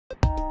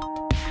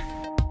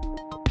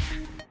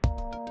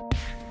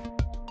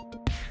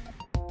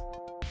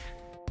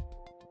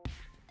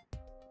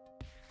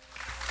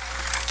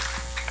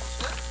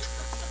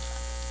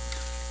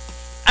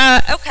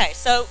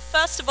So,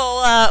 first of all,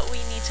 we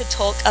need to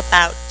talk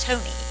about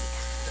Tony.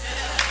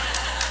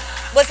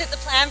 Was it the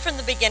plan from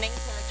the beginning to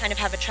kind of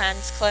have a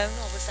trans clone,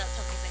 or was that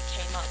something that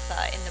came up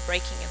in the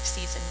breaking of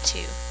season 2?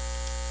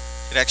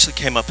 It actually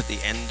came up at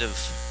the end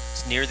of,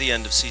 near the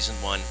end of season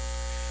 1,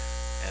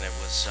 and it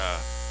was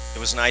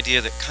an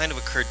idea that kind of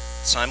occurred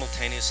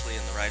simultaneously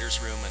in the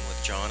writer's room and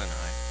with John and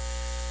I,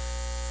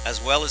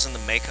 as well as in the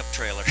makeup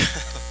trailer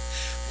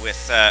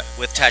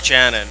with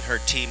Tatiana and her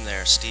team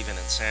there, Stephen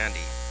and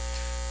Sandy.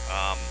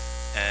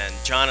 And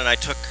John and I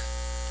took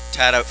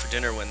Tat out for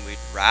dinner when we'd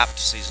wrapped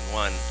season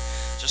 1,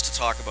 just to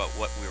talk about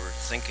what we were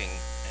thinking,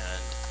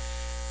 and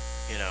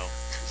you know,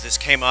 this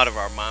came out of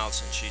our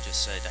mouths, and she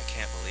just said, "I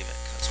can't believe it,"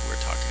 because we're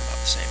talking about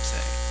the same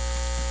thing.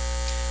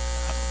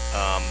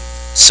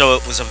 So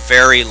it was a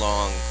very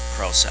long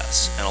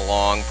process, and a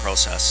long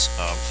process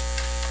of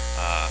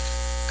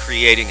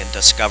creating and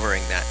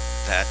discovering that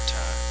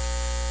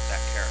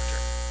character.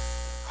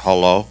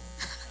 Hello?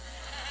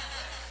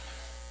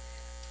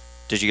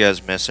 Did you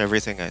guys miss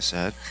everything I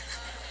said?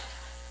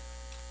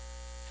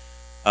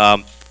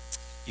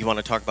 You want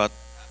to talk about?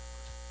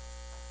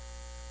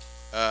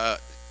 I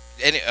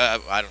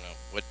don't know.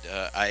 What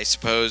I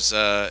suppose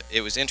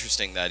it was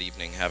interesting that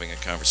evening having a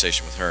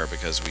conversation with her,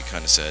 because we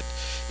kind of said,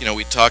 you know,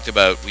 we talked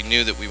about, we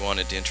knew that we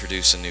wanted to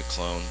introduce a new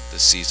clone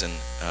this season,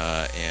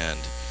 and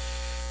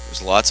there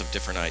was lots of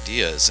different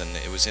ideas, and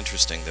it was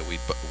interesting that we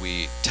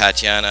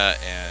Tatiana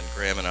and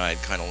Graeme and I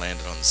had kind of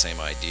landed on the same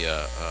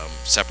idea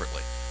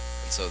separately,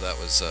 and so that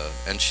was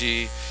and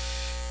she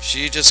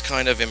just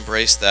kind of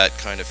embraced that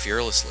kind of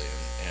fearlessly,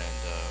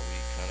 and we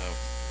kind of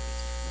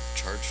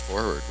charged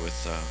forward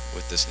with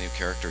this new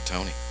character,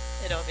 Tony.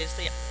 It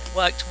obviously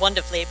worked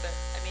wonderfully, but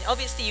I mean,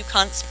 obviously you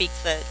can't speak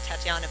for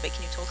Tatiana, but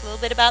can you talk a little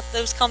bit about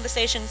those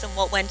conversations and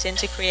what went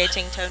into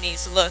creating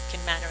Tony's look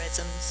and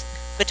mannerisms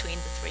between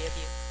the three of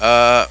you?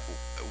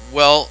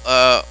 Well,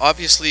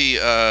 obviously,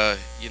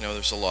 you know,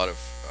 there's a lot of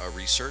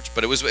research,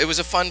 but it was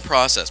a fun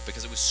process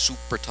because it was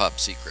super top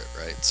secret,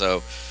 right?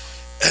 So,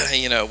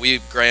 you know,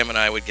 Graeme and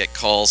I would get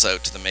calls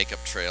out to the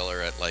makeup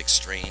trailer at like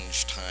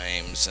strange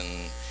times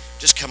and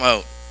just come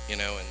out, you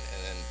know, and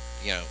then,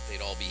 you know,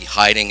 they'd all be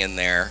hiding in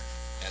there,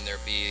 and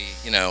there'd be,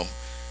 you know,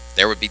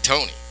 there would be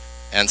Tony.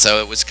 And so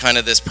it was kind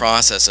of this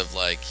process of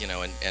like, you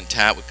know, and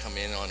Tat would come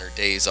in on her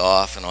days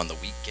off and on the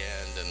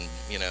weekend, and,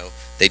 you know,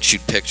 they'd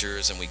shoot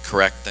pictures and we'd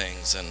correct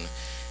things, and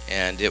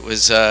it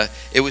was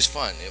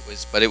fun.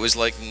 But it was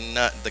like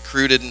the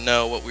crew didn't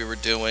know what we were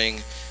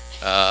doing.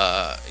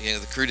 You know,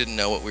 the crew didn't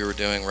know what we were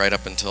doing right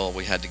up until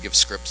we had to give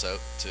scripts out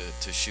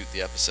to shoot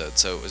the episode.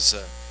 So it was,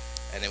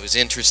 and it was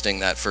interesting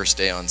that first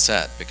day on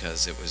set,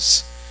 because that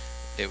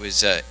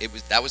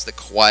was the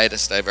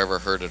quietest I've ever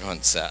heard it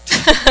on set.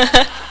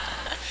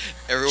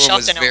 Everyone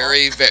was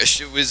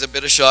it was a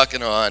bit of shock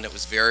and awe, and it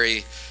was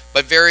very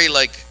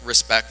like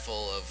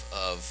respectful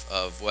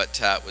of what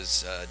Tat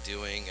was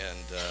doing,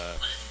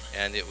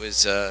 and it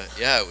was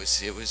yeah, it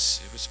was a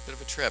bit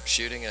of a trip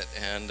shooting it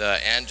and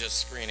just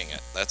screening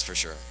it. That's for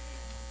sure.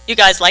 You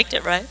guys liked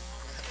it, right?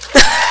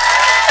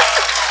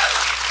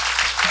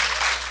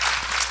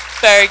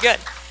 Very good.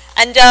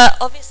 And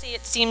obviously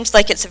it seems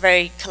like it's a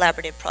very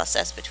collaborative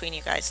process between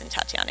you guys and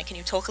Tatiana. Can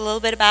you talk a little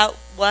bit about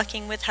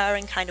working with her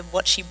and kind of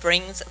what she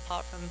brings,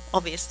 apart from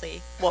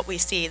obviously what we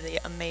see, the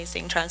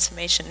amazing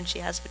transformation she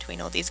has between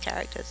all these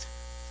characters?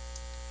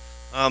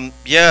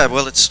 Yeah,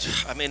 well, it's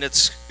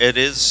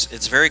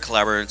very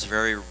collaborative, it's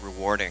very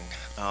rewarding.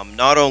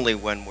 Not only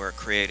when we're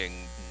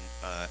creating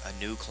a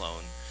new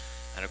clone,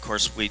 and of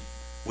course we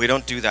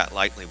don't do that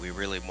lightly. We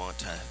really want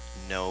to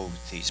know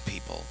these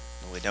people.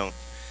 We don't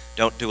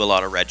do a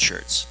lot of red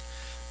shirts.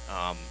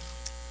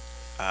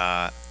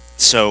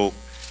 So,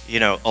 you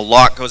know, a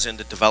lot goes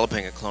into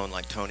developing a clone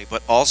like Tony,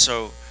 but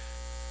also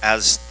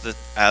as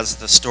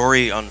the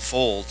story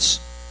unfolds,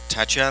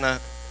 Tatiana,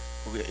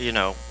 you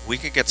know, we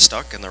could get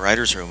stuck in the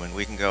writer's room and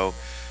we can go,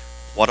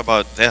 what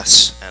about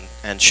this?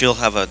 And she'll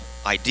have an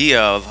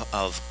idea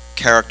of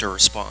character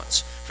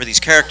response for these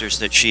characters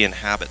that she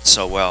inhabits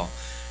so well.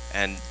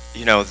 And,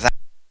 you know, that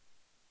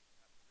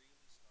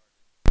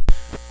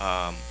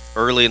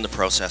early in the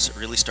process, it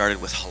really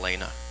started with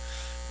Helena,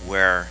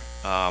 where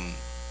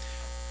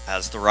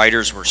as the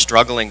writers were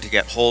struggling to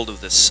get hold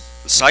of this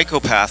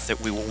psychopath that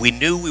we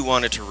knew we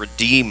wanted to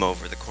redeem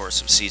over the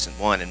course of season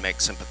 1 and make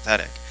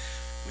sympathetic,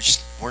 we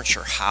just weren't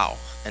sure how.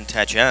 And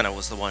Tatiana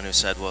was the one who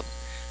said, well,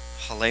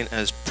 Helena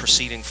is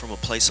proceeding from a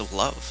place of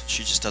love.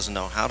 She just doesn't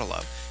know how to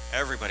love.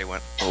 Everybody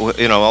went,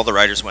 you know, all the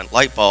writers went,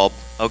 light bulb,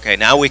 okay,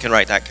 now we can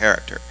write that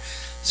character.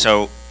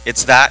 So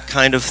it's that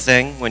kind of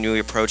thing when you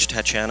approach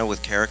Tatiana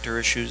with character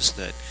issues,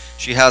 that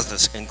she has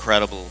this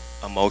incredible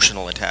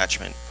emotional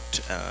attachment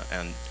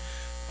and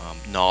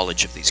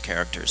knowledge of these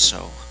characters.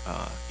 So,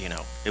 you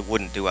know, it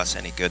wouldn't do us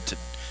any good to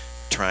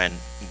try and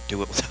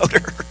do it without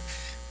her.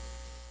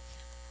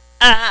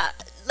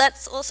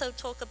 Let's also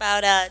talk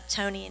about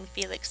Tony and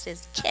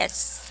Felix's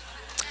kiss.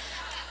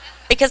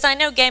 Because I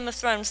know Game of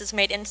Thrones has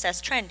made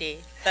incest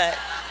trendy, but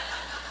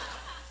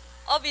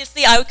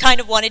obviously I kind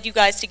of wanted you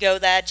guys to go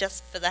there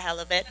just for the hell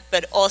of it,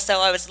 but also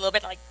I was a little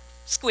bit like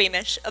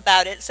squeamish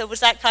about it. So was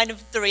that kind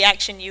of the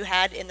reaction you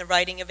had in the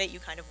writing of it? You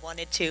kind of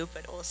wanted to,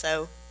 but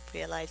also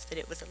realized that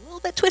it was a little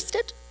bit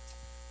twisted?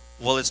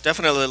 Well, it's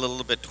definitely a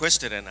little bit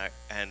twisted, and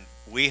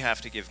we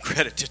have to give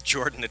credit to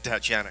Jordan and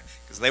Tatiana,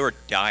 because they were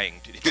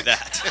dying to do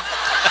that.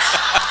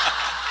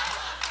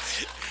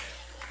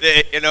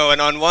 You know,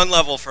 and on one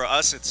level for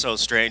us it's so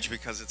strange,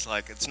 because it's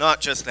like, it's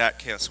not just that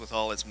kiss with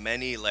all its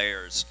many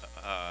layers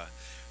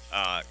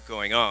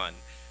going on.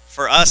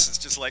 For us, it's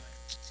just like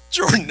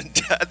Jordan and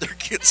Dad, they're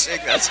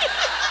kissing.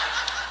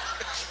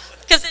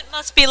 Because it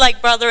must be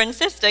like brother and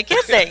sister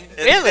kissing,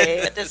 really,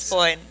 at this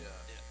point.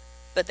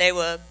 But they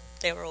were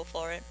all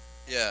for it.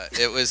 Yeah,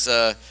 it was.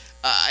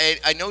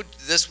 I know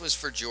this was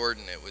for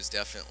Jordan. It was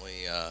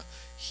definitely.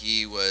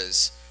 He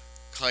was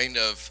kind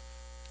of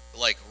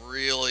like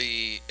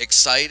really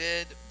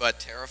excited but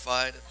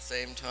terrified at the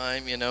same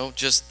time. You know,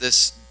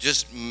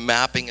 just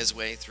mapping his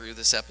way through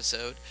this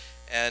episode,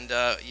 and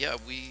yeah,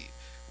 we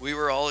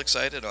were all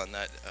excited on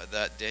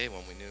that day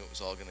when we knew it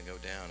was all going to go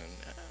down, and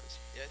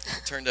yeah, I think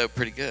it turned out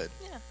pretty good.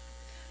 Yeah.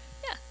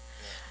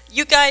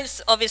 You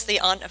guys obviously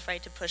aren't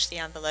afraid to push the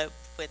envelope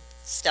with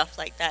stuff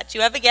like that. Do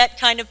you ever get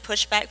kind of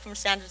pushback from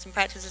standards and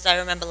practices? I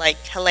remember like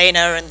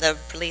Helena and the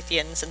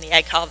Proletheans and the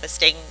egg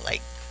harvesting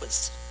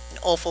was an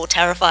awful,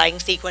 terrifying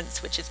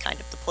sequence, which is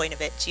kind of the point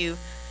of it. Do you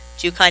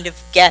kind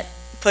of get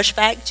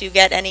pushback? Do you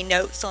get any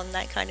notes on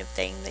that kind of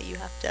thing that you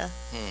have to?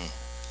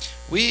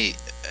 We,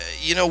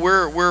 you know,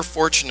 we're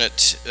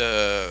fortunate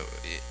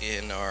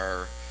in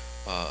our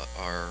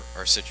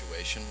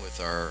situation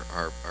with our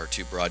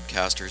two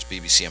broadcasters,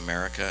 BBC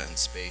America and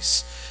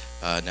Space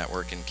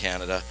Network in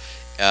Canada.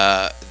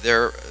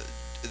 They've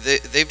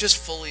just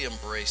fully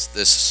embraced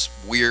this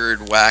weird,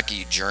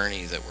 wacky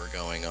journey that we're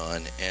going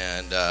on,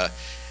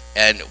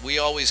 and we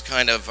always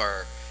kind of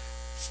are,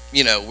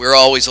 you know, we're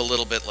always a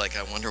little bit like,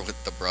 I wonder what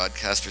the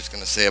broadcaster's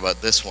going to say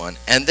about this one,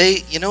 and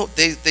they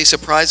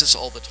surprise us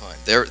all the time.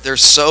 They're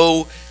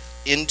so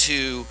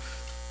into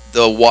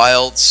the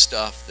wild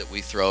stuff that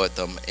we throw at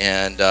them,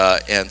 and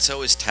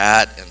so is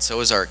Tat, and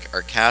so is our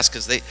cast,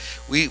 because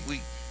we're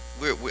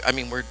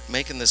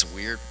making this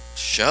weird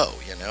show,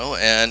 you know,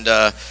 and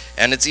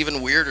it's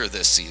even weirder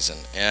this season,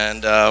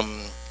 and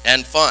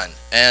fun,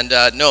 and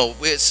no,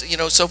 it's, you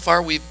know, so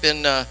far we've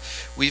been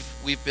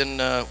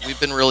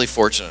really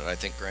fortunate. I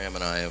think Graeme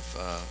and I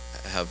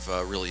have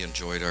really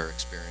enjoyed our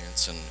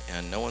experience,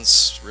 and no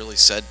one's really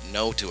said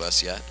no to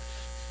us yet.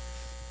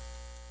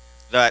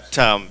 That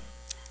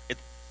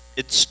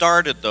it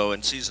started though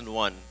in season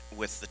 1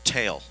 with the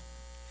tail.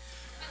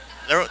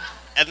 There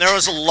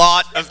was a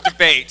lot of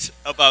debate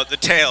about the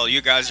tail.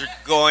 You guys are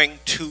going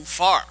too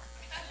far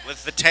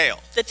with the tail.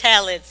 The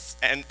tail is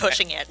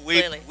pushing it,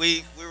 clearly.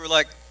 We were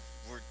like,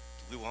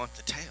 we want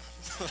the tail.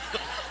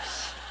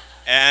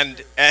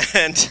 and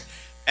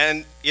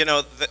you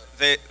know,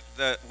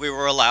 we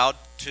were allowed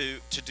to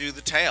do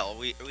the tail.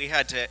 We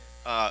had to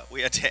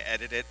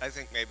edit it. I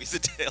think maybe the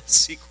tail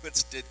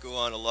sequence did go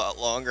on a lot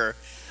longer.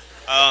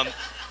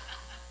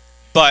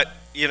 But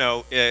you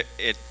know, it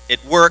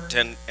worked,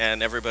 and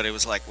everybody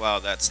was like, wow,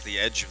 that's the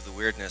edge of the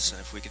weirdness, and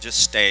if we could just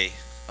stay,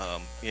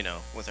 you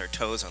know, with our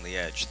toes on the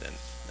edge, then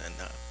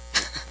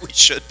we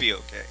should be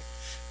okay.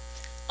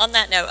 On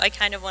that note, I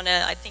kind of want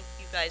to, I think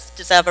you guys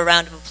deserve a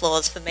round of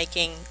applause for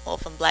making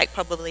Orphan Black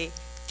probably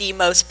the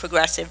most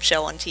progressive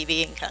show on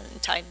TV in kind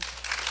of time.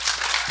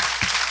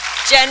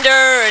 Gender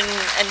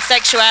and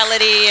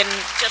sexuality and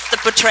just the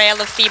portrayal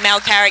of female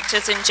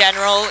characters in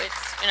general.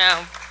 It's, you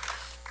know,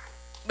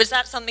 was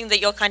that something that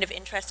you're kind of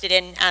interested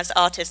in as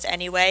artists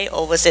anyway,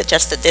 or was it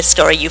just that this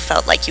story you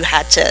felt like you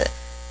had to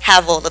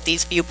have all of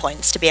these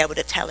viewpoints to be able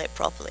to tell it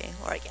properly,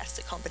 or I guess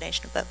a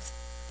combination of both?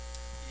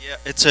 Yeah,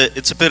 it's a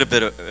bit of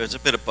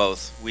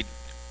both.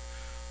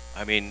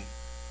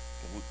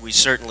 We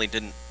certainly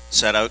didn't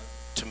set out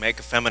to make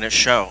a feminist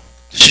show.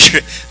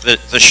 The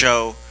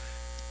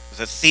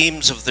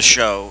themes of the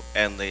show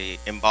and the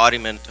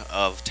embodiment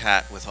of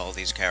Tat with all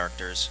these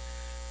characters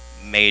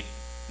made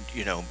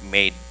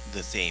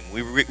the theme.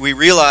 We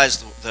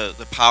realized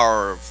the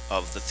power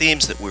of the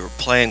themes that we were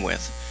playing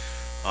with,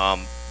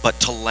 but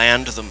to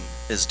land them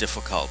is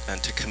difficult,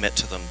 and to commit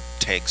to them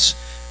takes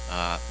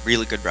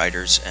really good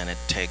writers, and it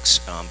takes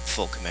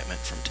full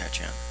commitment from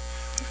Tatiana.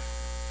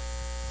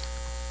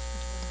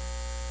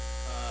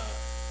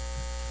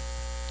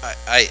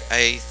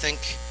 I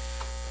think.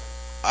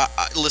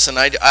 Listen,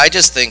 I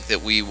just think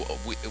that we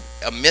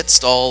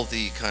amidst all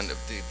the kind of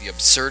the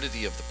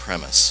absurdity of the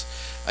premise,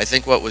 I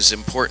think what was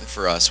important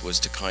for us was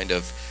to kind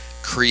of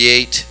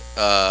create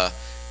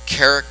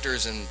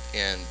characters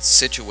and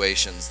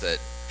situations that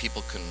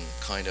people can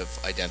kind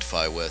of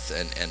identify with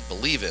and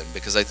believe in,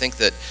 because I think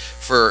that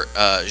for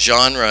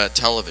genre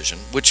television,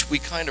 which we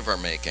kind of are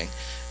making,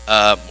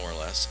 more or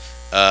less,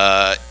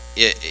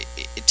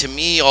 to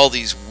me all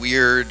these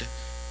weird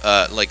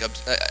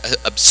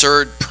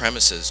absurd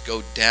premises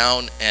go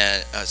down,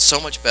 and so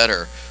much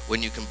better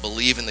when you can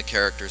believe in the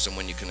characters and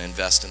when you can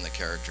invest in the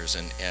characters,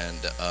 and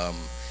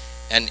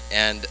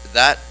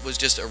that was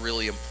just a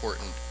really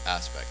important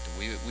aspect.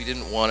 We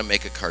didn't want to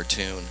make a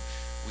cartoon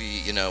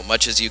you know,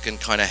 much as you can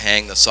kind of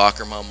hang the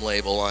soccer mom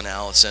label on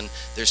Allison,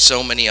 there's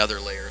so many other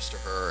layers to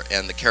her,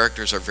 and the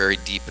characters are very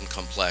deep and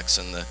complex,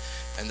 and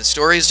the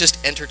story is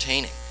just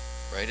entertaining,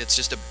 right? It's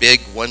just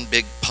one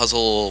big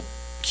puzzle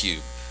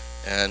cube,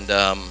 and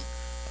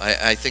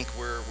I think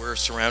we're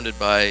surrounded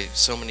by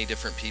so many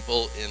different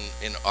people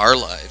in our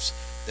lives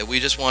that we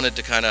just wanted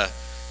to kind of,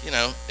 you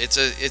know, it's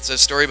a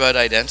story about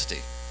identity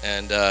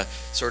and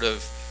sort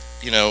of,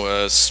 you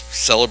know,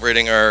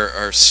 celebrating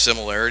our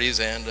similarities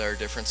and our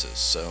differences.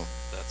 So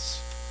that's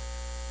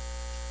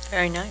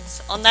very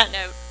nice. On that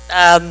note,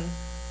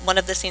 one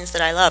of the scenes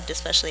that I loved,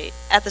 especially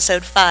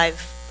episode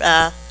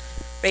 5,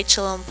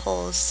 Rachel and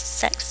Paul's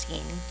sex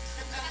scene,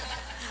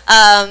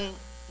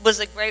 was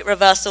a great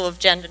reversal of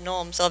gender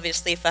norms.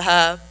 Obviously, for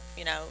her,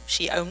 you know,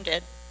 she owned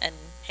it, and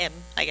him,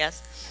 I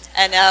guess,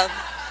 and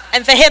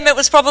for him, it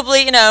was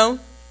probably, you know,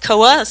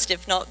 coerced,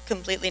 if not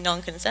completely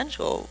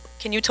non-consensual.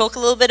 Can you talk a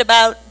little bit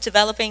about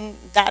developing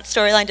that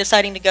storyline,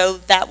 deciding to go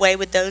that way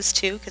with those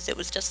two? Because it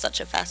was just such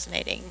a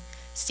fascinating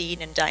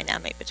scene and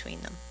dynamic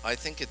between them. I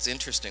think it's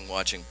interesting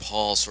watching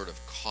Paul sort of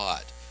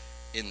caught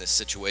in this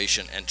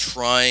situation and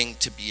trying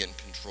to be in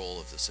control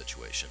of the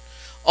situation.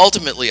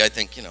 Ultimately, I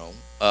think, you know,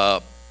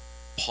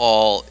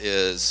 Paul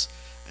is,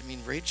 I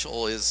mean,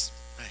 Rachel is,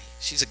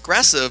 she's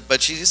aggressive,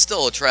 but she's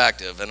still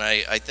attractive. And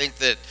I think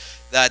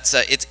that's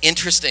it's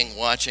interesting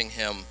watching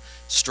him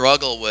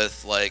struggle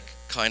with, like,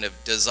 kind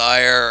of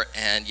desire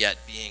and yet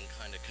being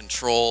kind of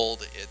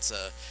controlled.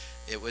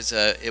 It was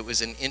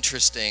an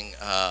interesting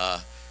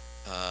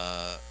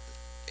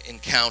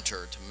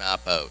encounter to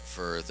map out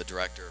for the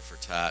director, for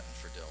Tat, and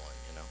for Dylan,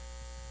 you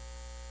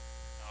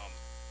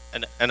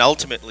know. And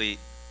ultimately,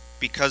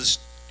 because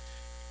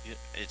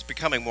it's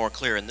becoming more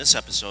clear in this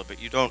episode,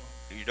 but you don't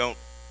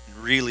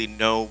really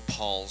know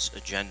Paul's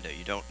agenda.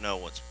 You don't know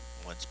what's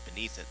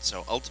beneath it.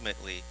 So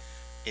ultimately,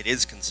 it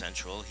is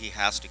consensual. He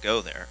has to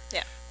go there.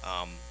 Yeah.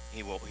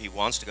 He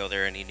wants to go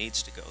there, and he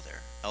needs to go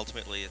there.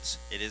 Ultimately, it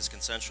is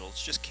consensual.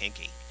 It's just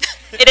kinky.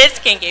 It is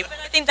kinky, but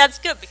I think that's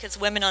good because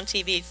women on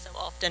TV so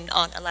often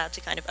aren't allowed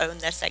to kind of own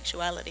their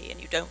sexuality, and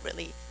you don't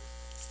really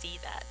see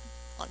that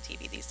on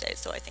TV these days.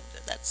 So I think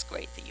that's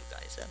great that you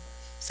guys are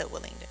so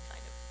willing to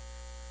kind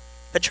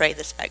of portray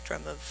the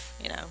spectrum of,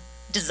 you know,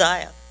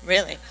 desire,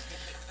 really.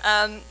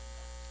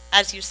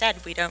 As you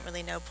said, we don't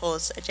really know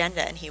Paul's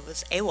agenda, and he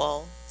was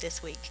AWOL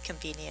this week,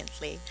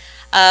 conveniently.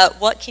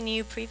 What can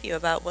you preview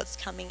about what's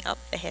coming up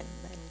for him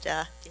and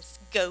this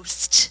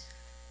ghost?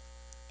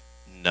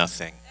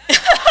 Nothing.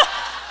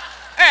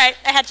 All right,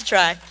 I had to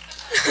try.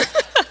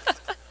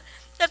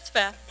 That's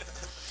fair.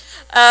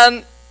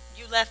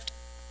 You left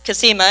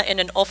Cosima in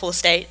an awful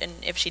state, and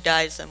if she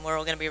dies, then we're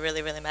all going to be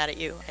really, really mad at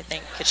you, I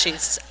think, because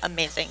she's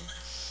amazing.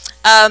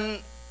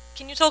 Can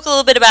you talk a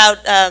little bit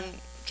about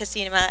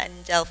Cosima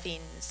and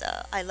Delphine's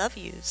I love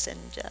yous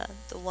and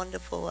the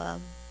wonderful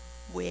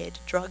weird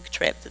drug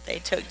trip that they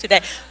took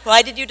today?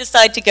 Why did you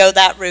decide to go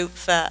that route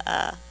for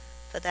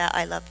their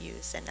I love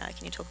yous, and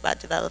can you talk about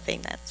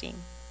developing that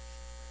scene?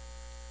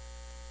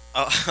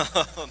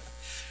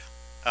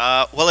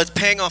 Well, it's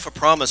paying off a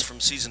promise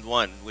from season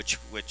 1, which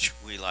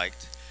we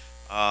liked,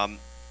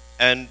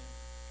 and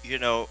you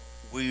know,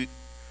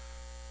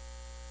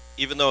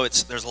 even though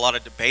there's a lot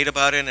of debate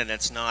about it and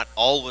it's not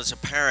always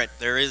apparent,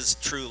 there is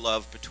true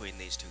love between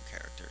these two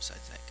characters. I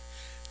think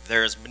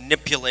there's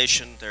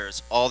manipulation,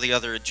 there's all the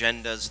other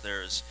agendas,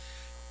 there's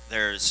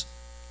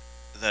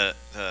the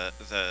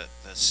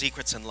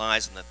secrets and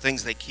lies and the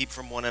things they keep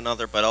from one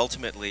another, but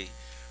ultimately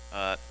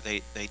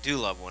they do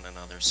love one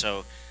another.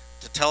 So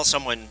to tell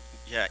someone,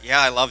 yeah,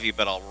 I love you,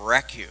 but I'll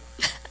wreck you.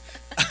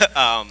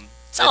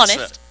 It's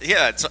honest.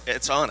 Yeah,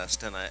 it's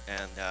honest, and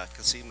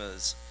Cosima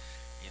is,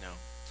 you know,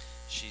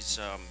 she's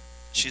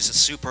a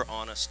super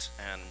honest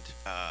and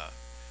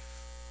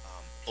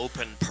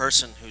open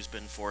person who's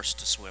been forced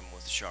to swim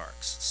with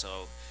sharks.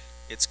 So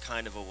it's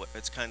kind of a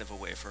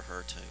way for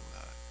her to,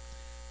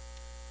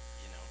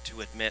 you know,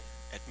 to admit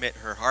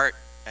her heart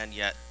and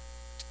yet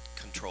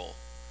control,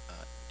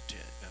 to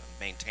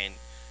maintain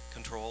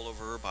control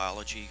over her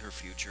biology, her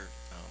future,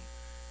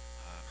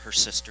 her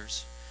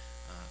sisters,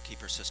 keep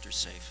her sisters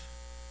safe.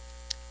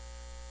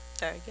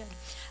 Very good.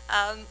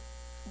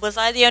 Was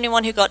I the only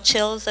one who got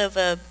chills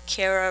over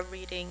Kira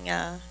reading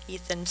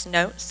Ethan's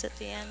notes at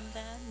the end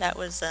there? That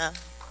was,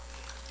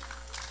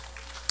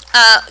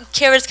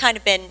 Kira's kind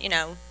of been, you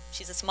know,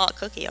 she's a smart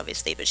cookie,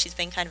 obviously, but she's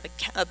been kind of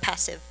a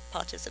passive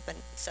participant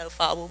so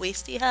far. Will we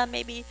see her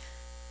maybe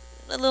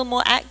a little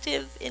more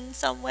active in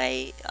some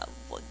way?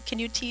 Can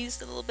you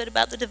tease a little bit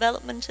about the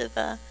development of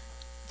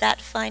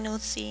that final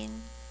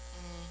scene?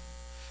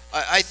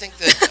 I think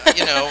that,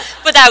 you know...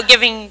 Without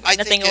giving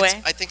anything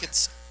away. I think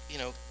it's, you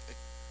know,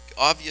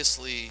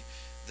 obviously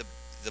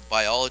the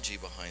biology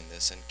behind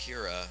this, and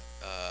Kira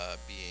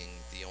being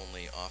the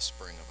only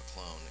offspring of a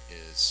clone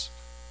is,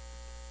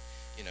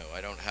 you know, I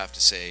don't have to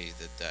say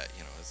that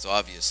you know, it's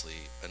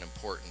obviously an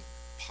important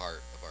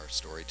part of our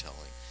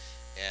storytelling,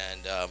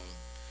 and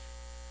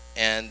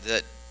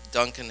that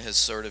Duncan has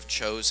sort of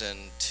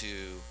chosen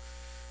to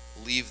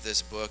leave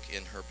this book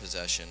in her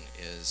possession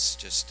is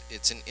just,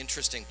 it's an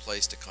interesting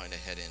place to kind of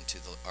head into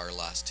our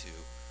last two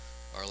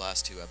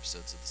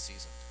episodes of the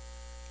season.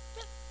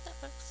 Yeah, that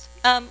works.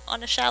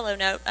 On a shallow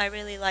note, I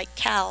really like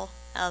Cal.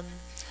 Yeah.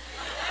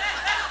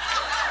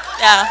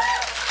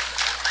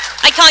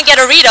 I can't get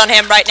a read on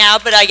him right now,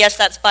 but I guess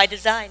that's by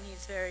design.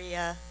 He's very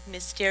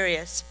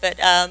mysterious. But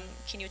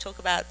can you talk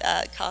about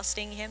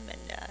casting him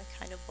and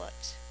kind of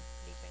what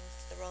he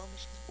brings to the role?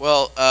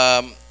 Well,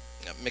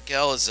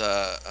 Miguel is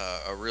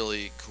a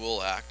really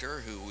cool actor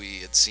who we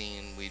had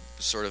seen, we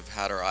sort of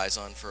had our eyes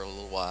on for a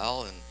little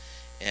while,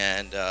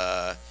 and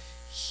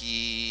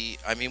he,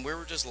 I mean, we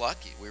were just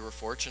lucky. We were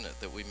fortunate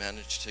that we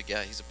managed to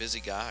get. He's a busy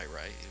guy,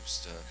 right? He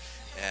was,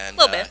 and a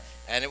little bit.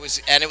 And it was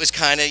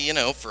kind of, you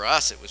know, for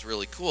us it was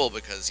really cool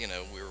because, you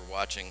know, we were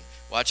watching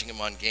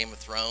him on Game of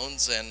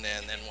Thrones and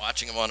then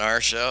watching him on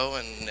our show,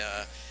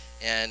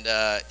 and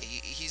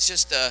he's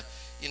just,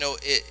 you know,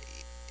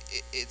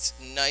 it's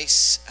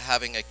nice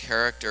having a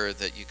character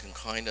that you can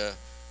kind of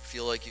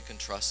feel like you can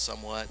trust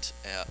somewhat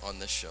on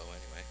this show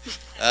anyway.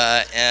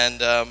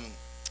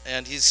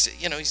 And he's,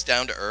 you know, he's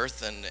down to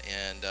earth, and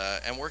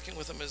working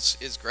with him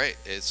is great.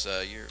 It's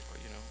you're,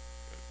 you know,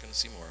 going to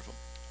see more of him.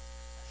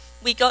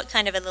 We got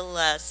kind of a little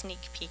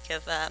sneak peek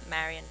of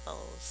Marion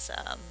Bowles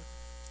in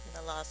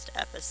the last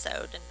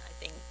episode, and I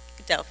think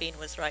Delphine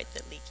was right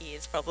that Leaky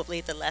is probably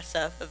the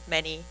lesser of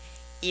many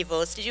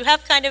evils. Did you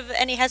have kind of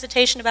any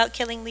hesitation about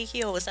killing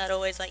Leaky, or was that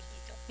always like,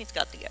 he's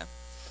got to go?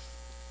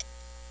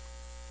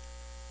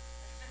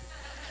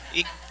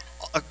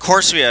 Of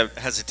course we have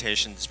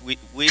hesitations. We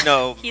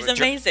know he's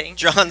amazing.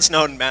 John's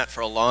known Matt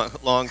for a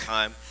long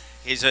time.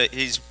 He's a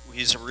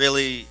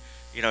really,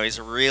 you know, he's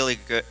a really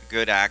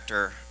good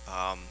actor.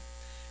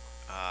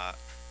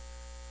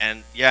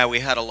 And yeah,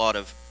 we had a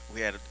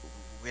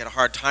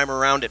hard time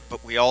around it,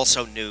 but we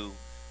also knew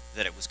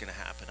that it was going to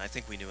happen. I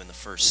think we knew in the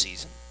first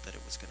season that it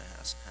was going to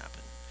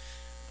happen.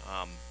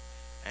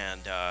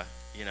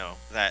 You know,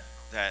 that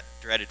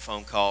dreaded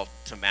phone call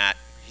to Matt,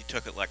 he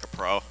took it like a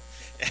pro.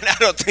 And I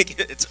don't think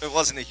it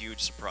wasn't a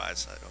huge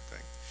surprise, I don't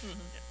think.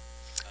 Mm-hmm.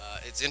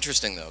 Yeah. It's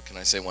interesting, though, can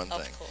I say one thing?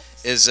 Of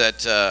course. Is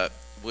that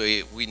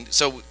we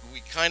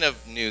kind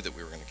of knew that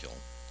we were going to kill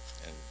him.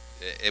 And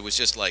it was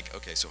just like,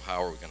 okay, so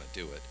how are we going to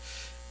do it?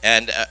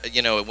 And,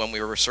 you know, when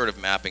we were sort of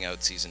mapping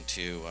out season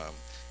 2,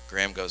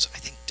 Graeme goes, I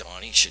think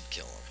Donnie should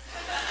kill him.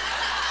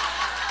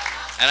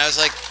 And I was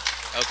like,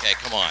 okay,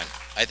 come on.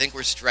 I think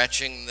we're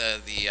stretching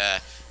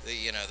the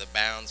you know, the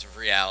bounds of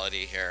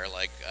reality here,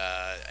 like,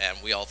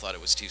 and we all thought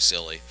it was too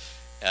silly.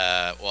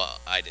 Well,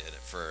 I did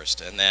at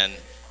first, and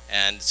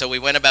so we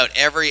went about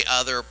every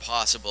other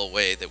possible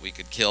way that we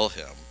could kill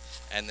him,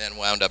 and then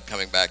wound up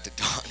coming back to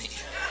Donnie.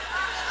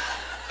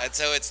 And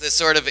so it's this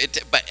sort of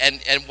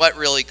and what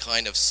really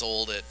kind of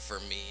sold it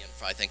for me, and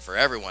I think for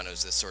everyone,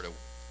 was this sort of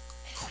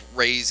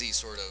crazy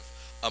sort of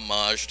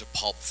homage to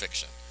Pulp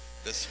Fiction.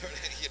 This sort of,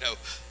 you know,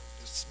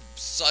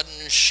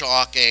 sudden,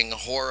 shocking,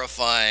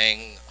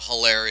 horrifying,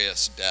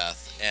 hilarious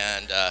death,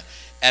 and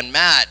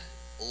Matt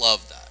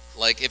loved that.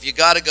 Like, if you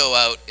got to go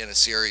out in a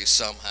series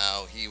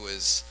somehow, he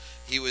was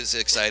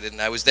excited,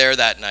 and I was there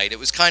that night. It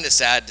was kind of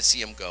sad to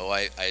see him go,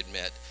 I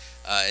admit,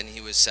 and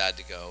he was sad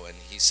to go, and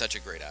he's such a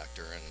great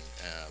actor,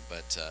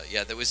 but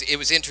yeah, it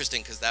was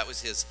interesting because that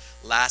was his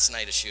last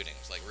night of shooting. It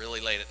was like really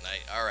late at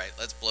night. All right,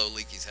 let's blow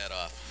Leaky's head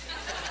off.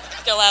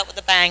 Go out with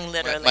a bang,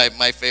 literally.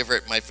 My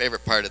favorite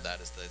part of that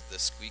is the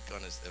squeak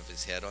of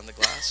his head on the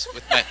glass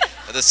with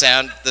the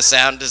sound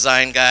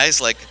design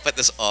guys like put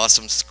this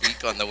awesome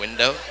squeak on the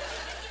window.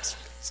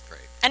 It's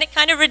great. And it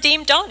kind of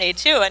redeemed Donnie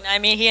too. And I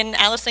mean, he and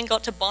Allison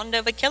got to bond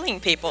over killing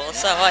people.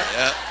 So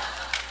yeah.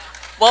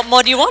 What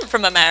more do you want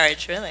from a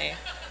marriage, really?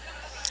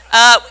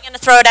 We're going to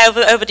throw it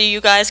over to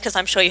you guys because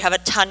I'm sure you have a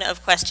ton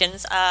of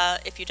questions.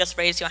 If you just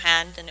raise your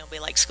hand, and it'll be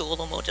like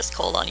school, and we'll just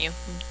call on you.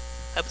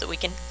 Hope that we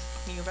can.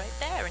 You right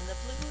there in the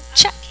blue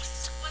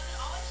checks. Was it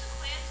always the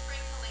plan to bring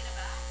Helena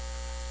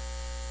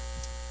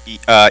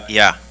back?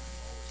 Yeah.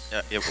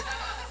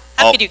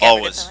 How could you get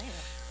always. rid of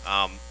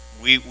Helena?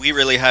 We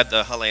really had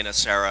the Helena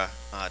Sarah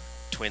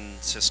twin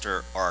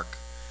sister arc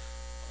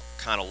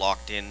kind of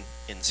locked in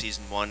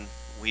season 1.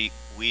 We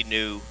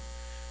knew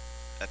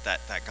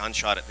that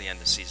gunshot at the end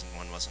of season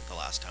 1 wasn't the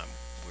last time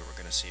we were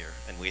going to see her,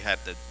 and we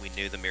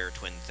knew the mirror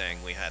twin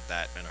thing. We had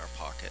that in our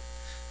pocket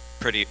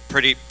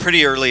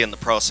pretty early in the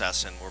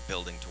process, and we're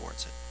building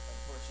towards it.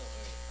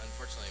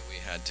 Unfortunately,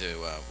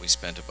 we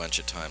spent a bunch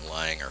of time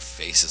lying our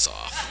faces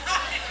off,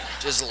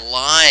 just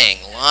lying,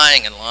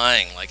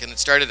 like, and it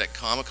started at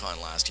Comic-Con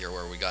last year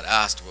where we got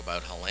asked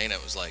about Helena.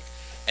 It was like,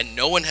 and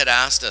no one had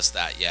asked us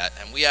that yet,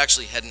 and we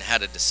actually hadn't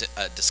had a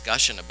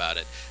discussion about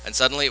it, and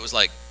suddenly it was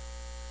like,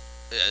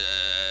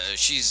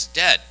 she's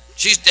dead,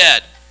 she's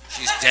dead,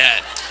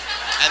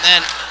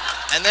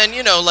 and then,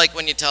 you know, like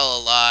when you tell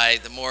a lie,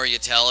 the more you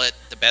tell it,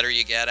 the better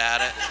you get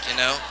at it, you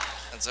know?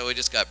 And so we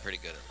just got pretty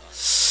good at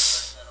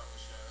that.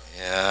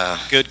 Yeah.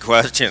 Good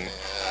question.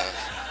 Yeah.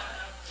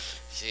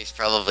 She's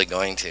probably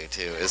going to,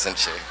 too, isn't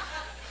she?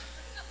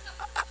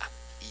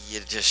 You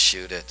just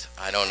shoot it.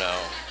 I don't know.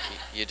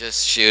 You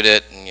just shoot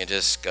it and you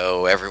just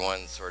go,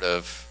 everyone sort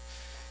of,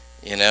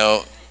 you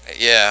know,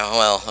 yeah,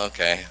 well,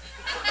 okay.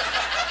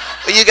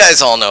 But you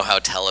guys all know how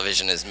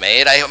television is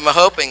made. I'm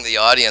hoping the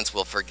audience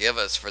will forgive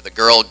us for the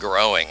girl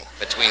growing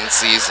between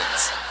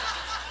seasons.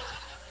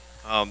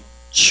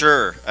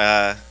 Sure.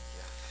 How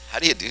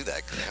do you do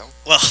that, Graeme?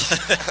 Well,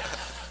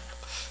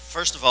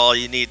 first of all,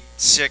 you need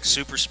 6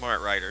 super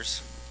smart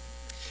writers.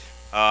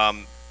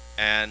 You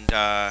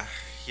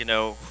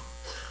know,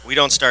 we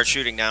don't start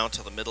shooting now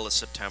until the middle of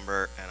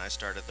September, and I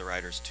started the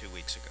writers 2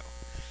 weeks ago.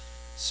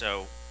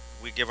 So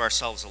we give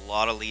ourselves a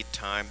lot of lead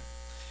time.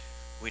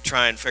 We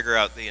try and figure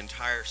out the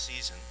entire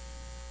season.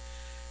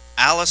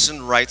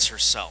 Allison writes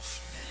herself.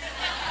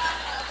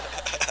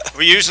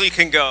 We usually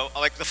can go,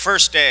 like the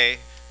first day,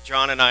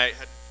 John and I,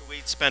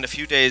 we'd spend a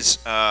few days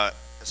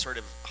sort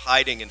of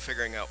hiding and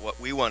figuring out what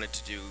we wanted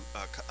to do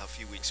a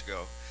few weeks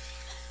ago.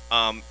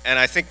 And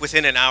I think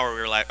within an hour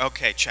we were like,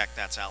 okay, check,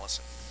 that's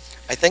Allison.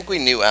 I think we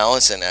knew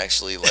Allison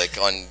actually like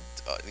on,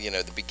 you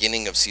know, the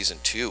beginning of season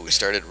 2. We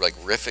started like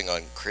riffing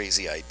on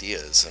crazy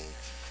ideas, and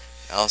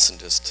Allison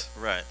just,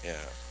 right. Yeah.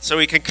 So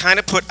we can kind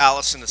of put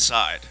Allison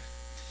aside.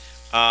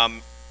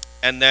 And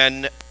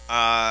then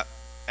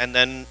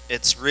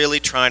it's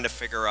really trying to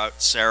figure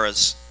out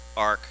Sarah's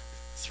arc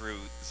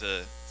through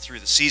the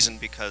season,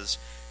 because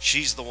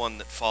she's the one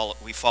that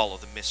we follow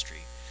the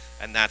mystery,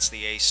 and that's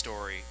the A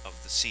story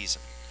of the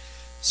season.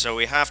 So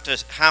we have to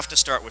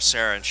start with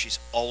Sarah, and she's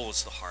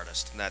always the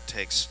hardest, and that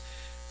takes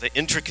the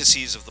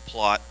intricacies of the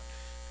plot,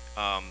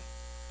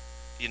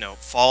 you know,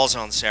 falls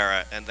on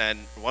Sarah, and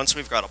then once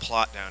we've got a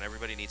plot down,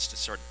 everybody needs to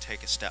sort of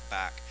take a step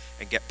back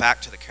and get back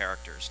to the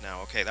characters.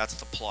 Now, okay, that's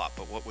the plot,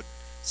 but what would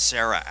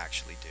Sarah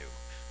actually do?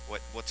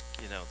 What's,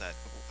 you know, that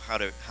how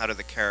do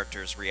the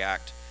characters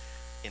react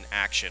in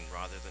action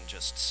rather than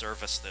just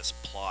service this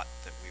plot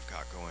that we've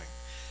got going?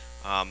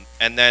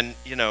 And then,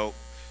 you know,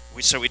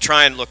 we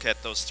try and look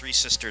at those 3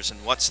 sisters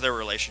and what's their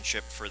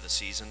relationship for the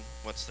season,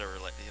 what's their,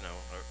 you know,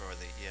 or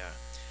the, yeah.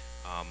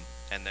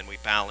 And then we'll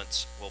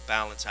balance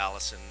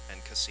Allison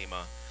and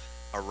Cosima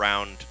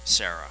around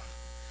Sarah.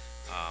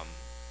 I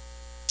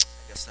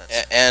guess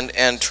that's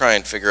and try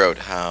and figure out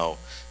how,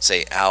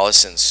 say,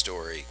 Allison's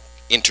story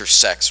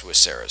intersects with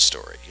Sarah's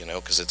story, you know,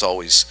 because it's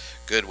always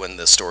good when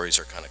the stories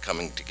are kind of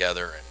coming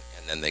together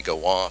and then they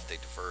go off, they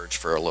diverge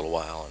for a little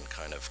while and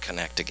kind of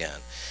connect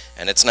again.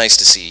 And it's nice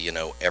to see, you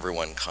know,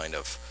 everyone kind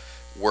of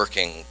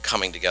working,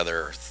 coming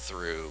together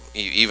through,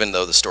 even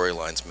though the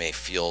storylines may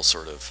feel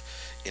sort of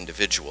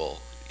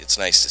individual, it's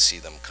nice to see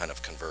them kind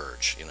of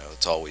converge, you know.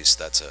 It's always,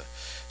 that's a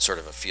sort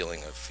of a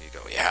feeling of, you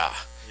go, yeah,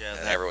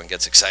 and everyone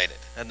gets excited.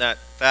 And that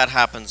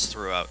happens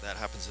throughout. That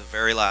happens at the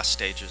very last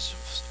stages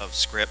of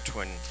script,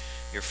 when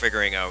you're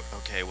figuring out,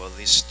 okay, well,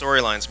 these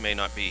storylines may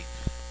not be,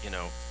 you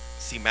know,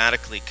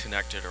 thematically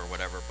connected or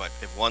whatever, but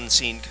if one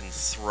scene can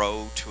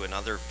throw to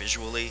another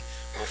visually,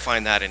 we'll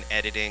find that in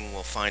editing,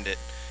 we'll find it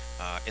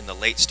in the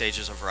late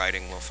stages of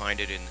writing, we'll find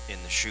it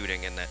in the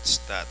shooting, and that's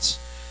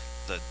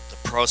the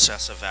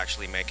process of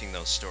actually making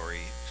those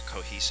stories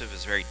cohesive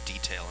is very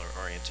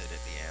detail-oriented at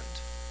the end.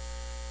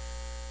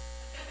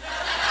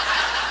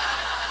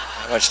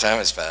 How much time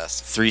has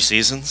passed? 3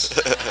 seasons?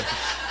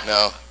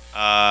 No.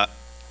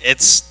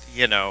 It's,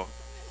 you know,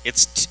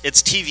 it's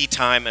TV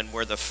time, and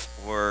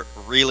we're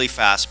really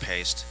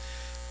fast-paced.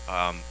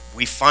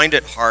 We find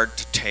it hard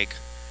to take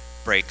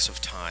breaks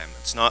of time.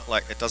 It's not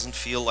like, it doesn't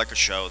feel like a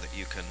show that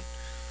you can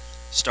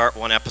start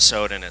one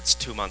episode and it's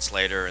 2 months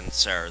later and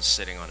Sarah's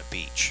sitting on a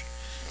beach.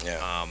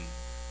 Yeah.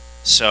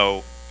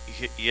 So,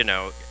 you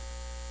know,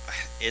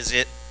 is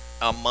it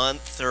a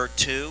month or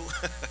 2?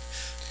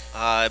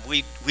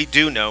 We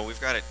do know, we've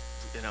got it,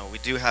 you know, we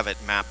do have it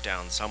mapped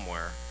down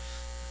somewhere.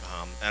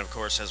 And of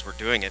course, as we're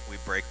doing it, we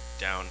break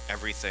down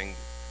everything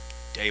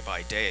day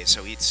by day.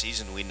 So each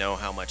season we know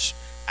how much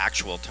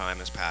actual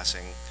time is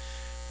passing.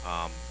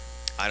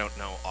 I don't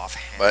know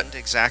offhand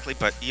exactly,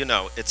 but you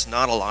know, it's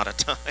not a lot of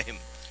time.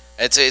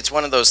 It's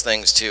one of those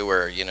things too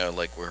where, you know,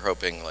 like we're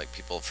hoping like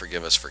people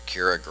forgive us for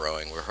Kira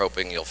growing. We're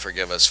hoping you'll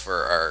forgive us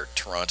for our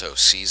Toronto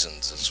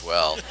seasons as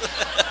well.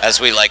 As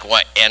we like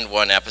end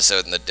one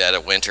episode in the dead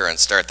of winter and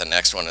start the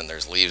next one and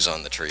there's leaves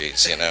on the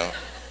trees, you know.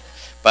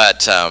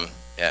 But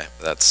yeah,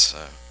 that's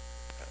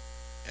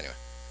anyway.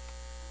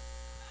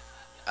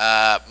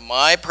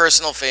 My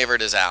personal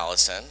favorite is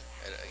Allison.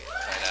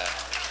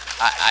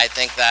 I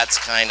think that's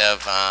kind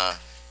of,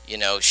 you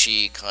know,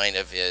 she kind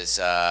of is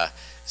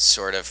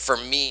sort of, for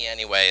me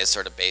anyway, is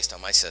sort of based on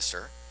my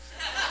sister.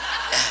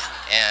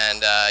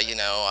 And, you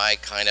know,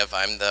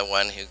 I'm the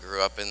one who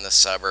grew up in the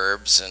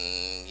suburbs,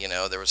 and, you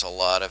know, there was a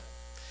lot of,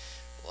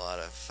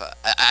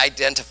 I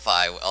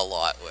identify a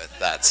lot with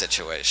that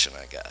situation,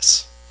 I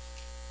guess.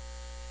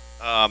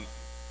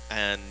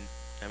 And,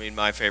 I mean,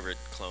 my favorite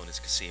clone is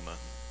Cosima.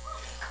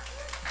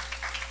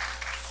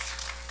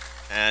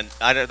 And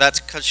that's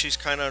because she's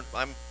kind of,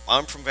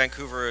 I'm from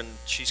Vancouver and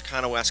she's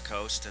kind of West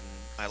Coast, and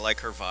I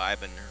like her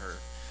vibe and her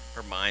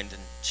mind,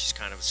 and she's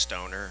kind of a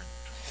stoner.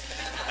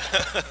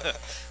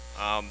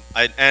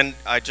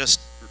 I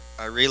just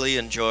I really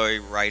enjoy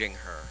writing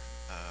her.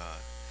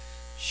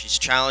 She's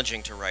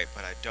challenging to write,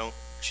 but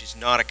she's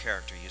not a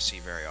character you see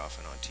very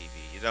often on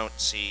TV. You don't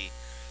see,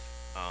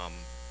 and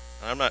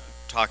I'm not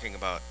talking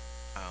about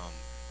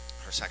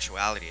her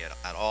sexuality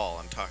at all.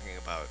 I'm talking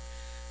about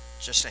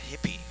just a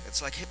hippie.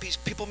 It's like hippies,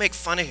 people make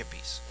fun of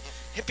hippies.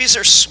 Hippies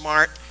are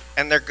smart,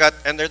 and they're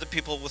the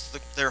people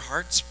with their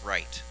hearts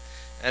right.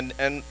 And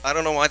I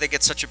don't know why they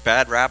get such a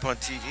bad rap on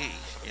TV,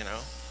 you know?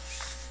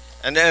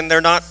 And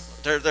they're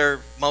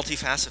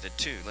multifaceted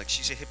too. Like,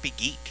 she's a hippie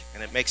geek,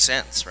 and it makes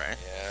sense, right?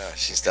 Yeah,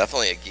 she's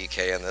definitely a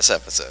geekay in this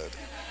episode.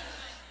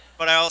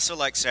 But I also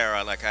like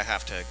Sarah. Like, I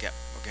have to get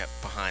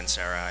behind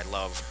Sarah. I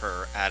love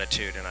her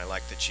attitude, and I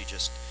like that she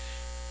just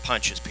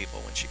punches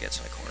people when she gets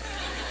in a corner.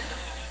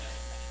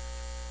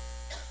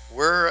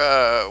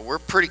 We're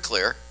pretty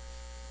clear.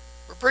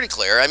 We're pretty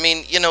clear. I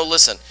mean, you know,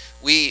 listen,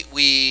 I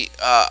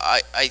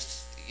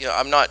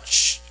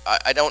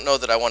don't know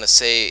that I want to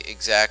say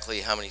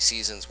exactly how many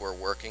seasons we're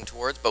working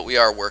towards, but we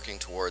are working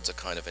towards a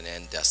kind of an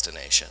end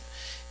destination,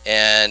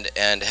 and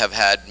have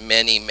had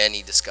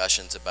many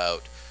discussions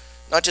about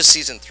not just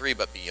season 3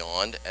 but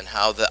beyond, and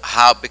how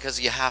because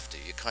you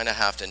kind of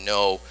have to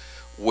know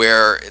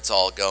where it's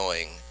all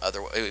going.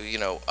 Otherwise, you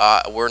know,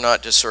 we're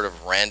not just sort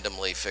of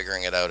randomly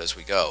figuring it out as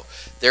we go.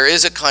 There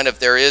is a kind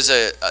of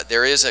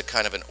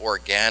an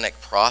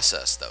organic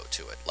process though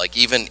to it. Like,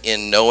 even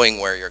in knowing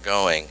where you're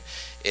going,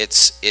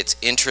 it's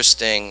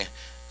interesting,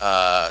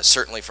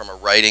 certainly from a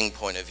writing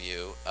point of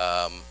view,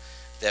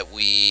 that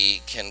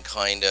we can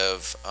kind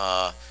of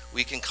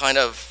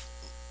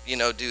you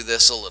know, do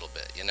this a little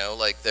bit. You know,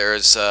 like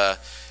there's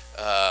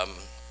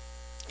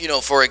you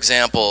know, for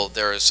example,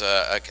 there's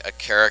a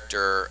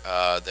character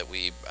a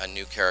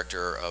new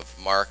character of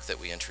Mark that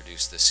we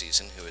introduced this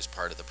season, who is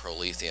part of the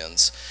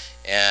Proletheans,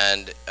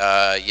 and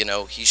you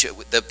know,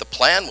 the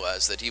plan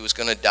was that he was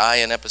going to die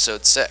in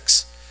episode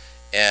 6,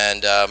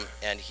 and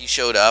he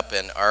showed up,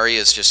 and Ari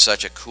is just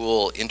such a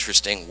cool,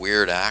 interesting,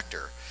 weird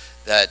actor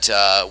that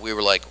we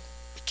were like,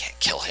 we can't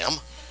kill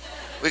him,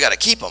 we got to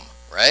keep him,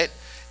 right?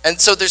 And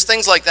so there's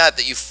things like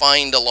that you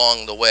find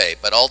along the way,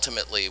 but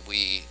ultimately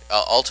we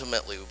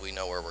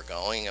know where we're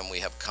going, and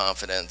we have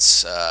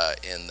confidence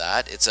in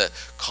that. It's a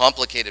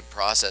complicated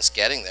process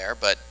getting there,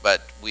 but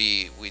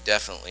we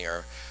definitely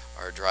are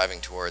driving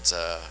towards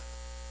the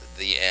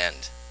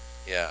end.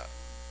 Yeah.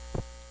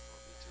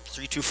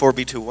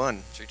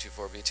 324B21.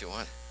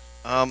 324B21.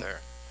 Right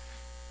there.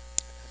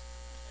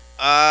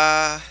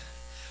 I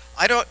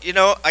don't. You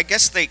know, I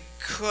guess they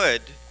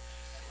could.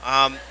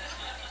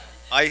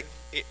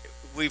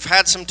 We've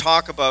had some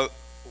talk about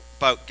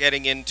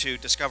getting into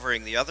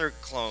discovering the other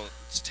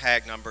clones'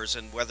 tag numbers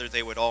and whether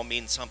they would all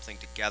mean something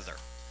together.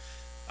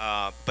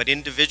 But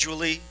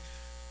individually,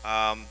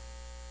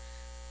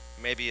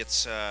 maybe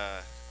it's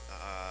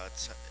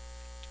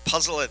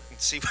puzzle it and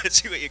see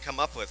what you come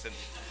up with,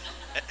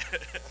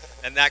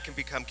 and that can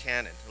become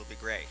canon. It'll be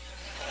great.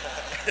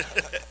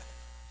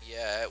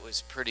 Yeah, it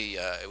was pretty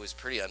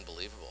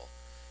unbelievable.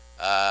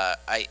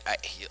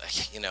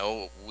 You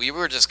know, we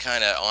were just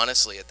kind of,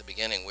 honestly, at the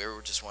beginning, we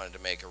were just wanted to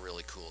make a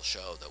really cool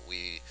show that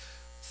we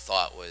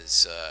thought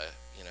was,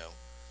 you know,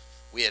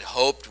 we had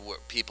hoped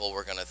people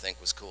were going to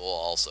think was cool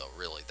also,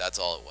 really. That's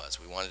all it was.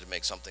 We wanted to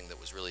make something that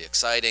was really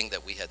exciting,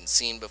 that we hadn't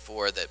seen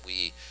before, that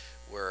we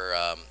were,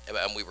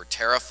 and we were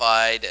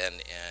terrified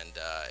and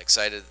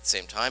excited at the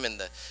same time.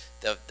 And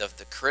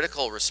the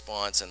critical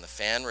response and the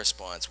fan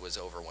response was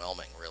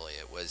overwhelming, really.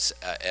 It was,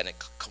 and it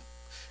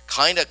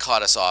kind of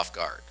caught us off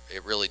guard.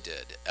 It really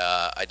did.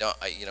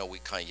 You know,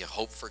 you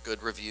hope for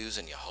good reviews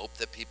and you hope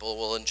that people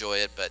will enjoy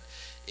it, but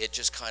it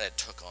just kind of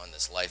took on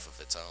this life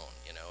of its own,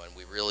 you know, and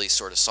we really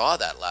sort of saw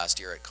that last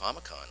year at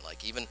Comic-Con.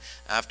 Like, even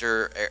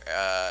after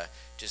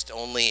just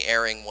only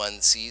airing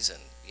one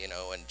season, you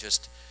know, and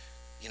just,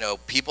 you know,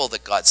 people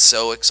that got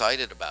so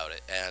excited about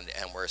it and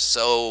were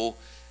so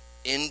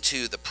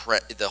into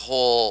the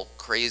whole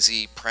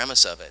crazy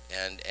premise of it,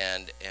 and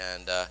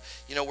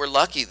you know, we're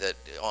lucky that,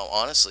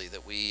 honestly,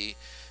 that we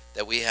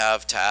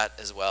have Tat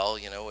as well.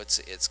 You know,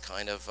 it's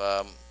kind of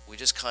we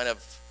just kind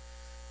of,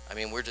 I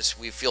mean,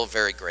 we feel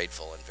very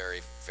grateful and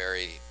very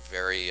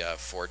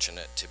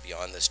fortunate to be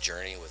on this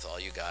journey with all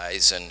you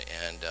guys, and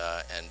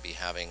be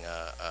having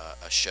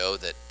a show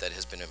that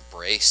has been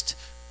embraced,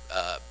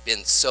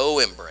 been so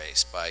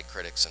embraced by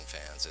critics and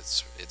fans.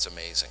 It's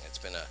amazing. It's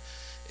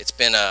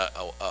been a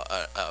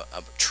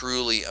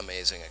truly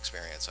amazing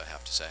experience, I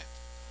have to say.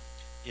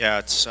 Yeah,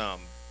 it's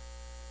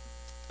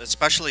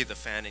especially the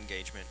fan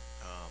engagement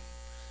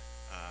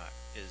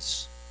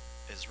is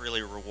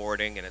really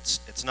rewarding, and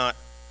it's not,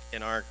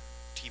 in our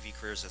TV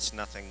careers, it's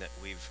nothing that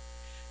we've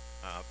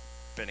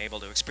been able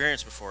to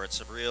experience before.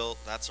 It's a real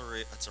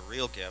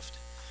gift,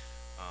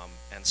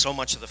 and so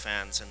much of the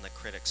fans and the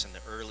critics in the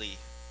early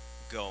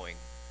going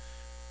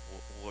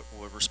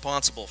were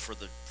responsible for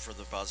the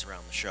buzz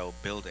around the show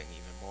building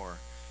even more.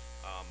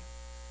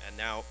 And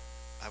now,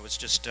 I was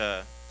just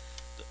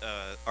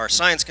our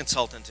science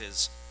consultant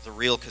is the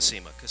real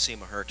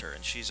Cassima Herter,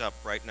 and she's up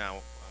right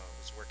now.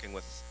 Was working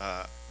with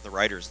the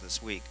writers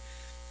this week,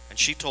 and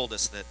she told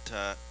us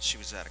that she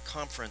was at a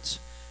conference,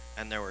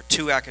 and there were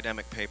 2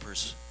 academic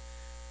papers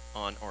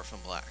on Orphan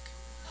Black,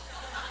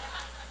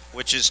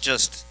 which is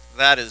just,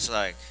 that is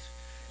like,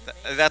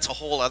 that's a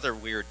whole other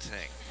weird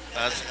thing.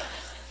 That's,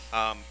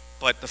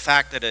 but the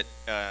fact that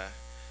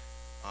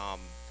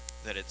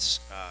it's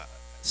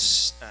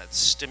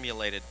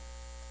stimulated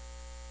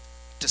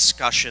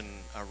discussion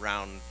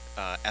around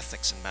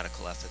ethics and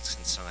medical ethics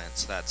in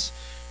science, that's,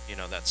 you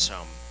know, that's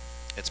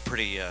it's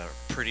pretty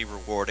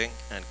rewarding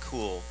and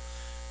cool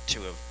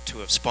to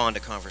have spawned a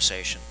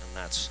conversation, and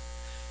that's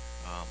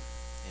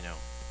you know,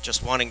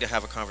 just wanting to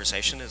have a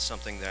conversation is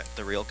something that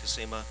the real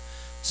Cosima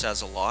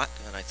says a lot,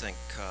 and I think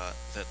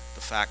that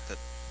the fact that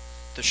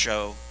the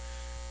show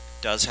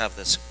does have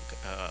this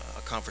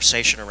a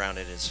conversation around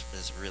it is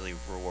a really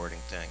rewarding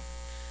thing.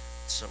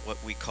 So what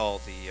we call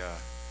the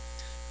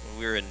when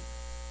we were in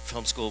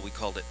film school, we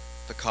called it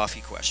the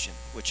coffee question,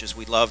 which is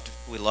we loved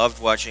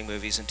watching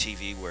movies and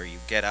TV where you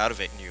get out of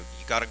it and you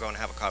got to go and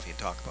have a coffee and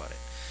talk about it.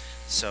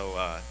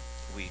 So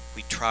we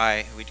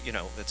try, you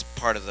know, that's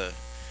part of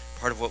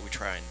what we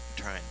try and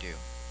do.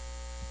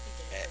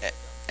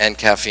 And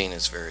caffeine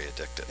is very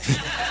addictive,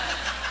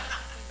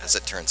 as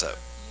it turns out.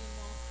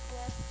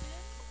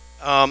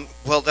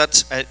 Well,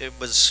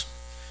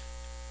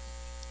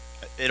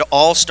 it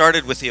all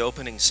started with the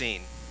opening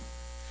scene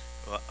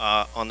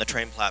on the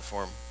train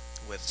platform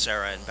with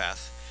Sarah and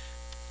Beth.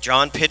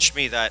 John pitched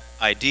me that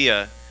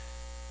idea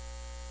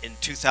in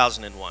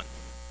 2001.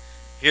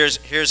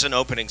 Here's an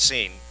opening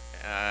scene,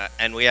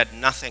 and we had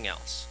nothing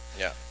else.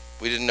 Yeah,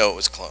 we didn't know it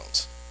was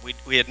clones. We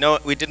didn't know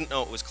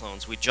it was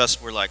clones. We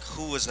just were like,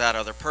 who was that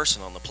other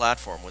person on the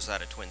platform? Was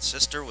that a twin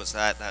sister? Was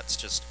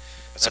that's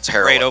a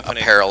great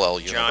opening. A parallel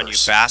universe. John, you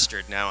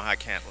bastard! Now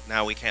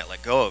we can't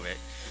let go of it.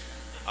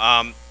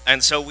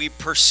 And so we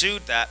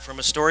pursued that from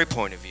a story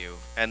point of view,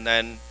 and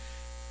then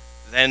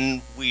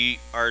we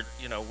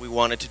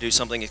wanted to do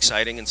something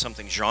exciting and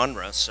something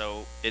genre,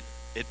 so it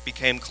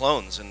became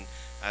clones. And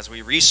as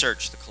we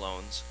researched the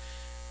clones,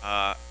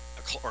 or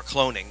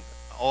cloning,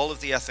 all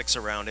of the ethics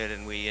around it,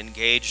 and we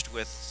engaged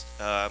with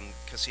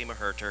Cosima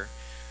Herter,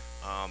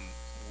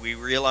 we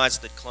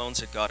realized that clones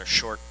had got a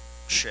short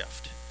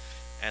shift.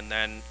 And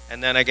then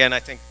again, I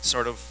think,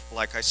 sort of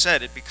like I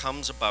said, it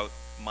becomes about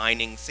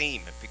mining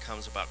theme. It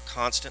becomes about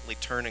constantly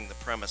turning the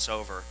premise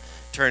over,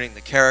 turning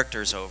the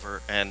characters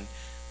over, and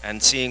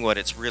seeing what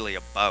it's really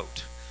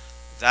about.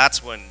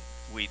 That's when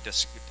we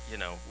just,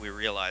 we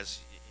realize,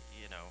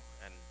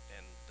 and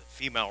the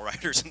female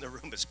writers in the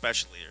room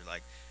especially are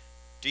like,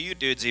 do you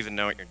dudes even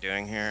know what you're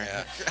doing here?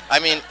 Yeah.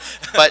 I mean,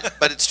 but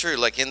it's true.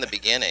 Like in the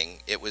beginning,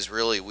 it was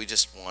really, we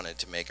just wanted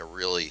to make a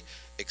really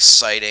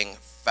exciting,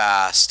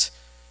 fast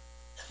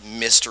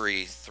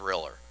mystery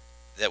thriller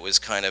that was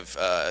kind of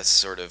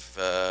sort of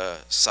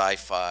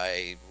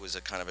sci-fi, was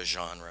a kind of a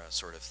genre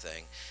sort of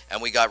thing. And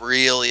we got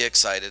really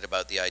excited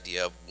about the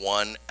idea of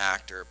one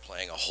actor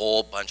playing a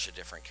whole bunch of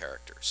different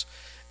characters.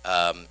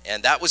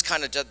 And that was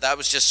kind of, that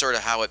was just sort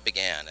of how it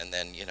began. And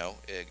then,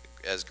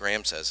 as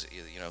Graeme says,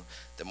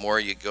 the more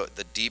you go,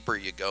 the deeper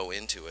you go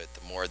into it,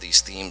 the more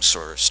these themes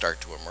sort of start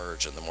to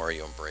emerge, and the more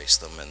you embrace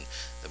them, and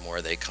the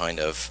more they kind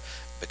of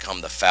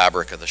become the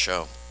fabric of the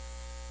show.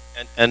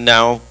 And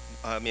now,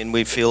 I mean,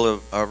 we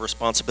feel a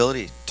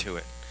responsibility to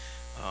it,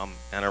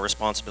 and a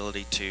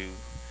responsibility to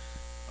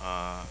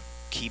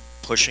keep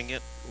pushing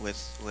it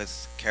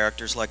with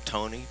characters like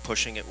Tony,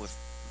 pushing it with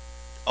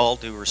all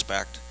due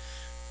respect,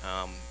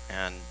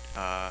 and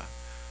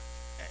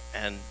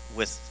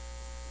with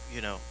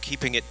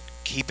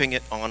keeping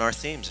it on our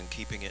themes and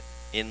keeping it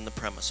in the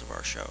premise of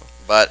our show.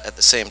 But at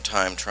the same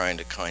time, trying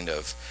to kind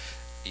of,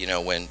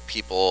 when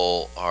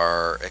people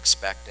are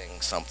expecting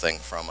something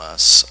from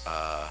us,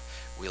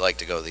 we like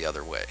to go the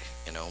other way.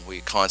 We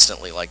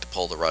constantly like to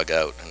pull the rug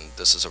out, and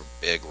this is a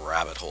big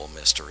rabbit hole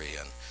mystery,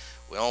 and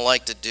we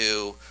like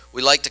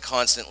to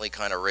constantly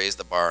kind of raise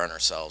the bar on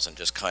ourselves and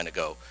just kind of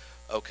go,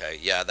 okay,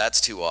 yeah, that's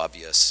too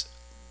obvious.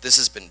 This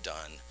has been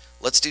done.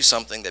 Let's do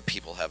something that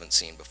people haven't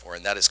seen before,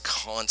 and that is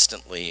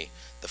constantly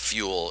the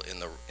fuel in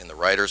the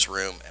writers'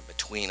 room and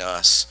between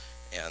us,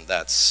 and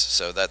we're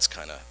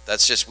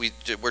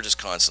just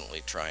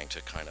constantly trying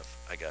to kind of,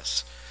 I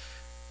guess,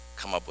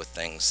 come up with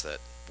things that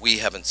we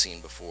haven't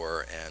seen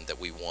before and that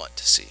we want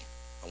to see.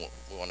 We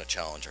want to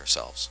challenge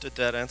ourselves. Did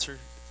that answer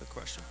the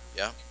question?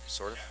 Yeah,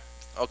 sort of.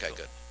 Okay,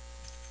 good.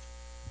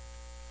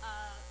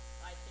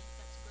 I think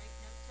that's a great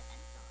note to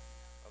end on.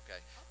 Okay,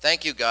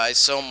 thank you guys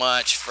so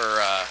much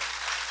for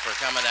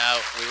coming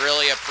out. We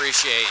really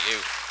appreciate you.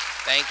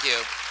 Thank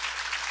you.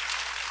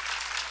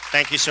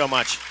 Thank you so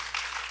much.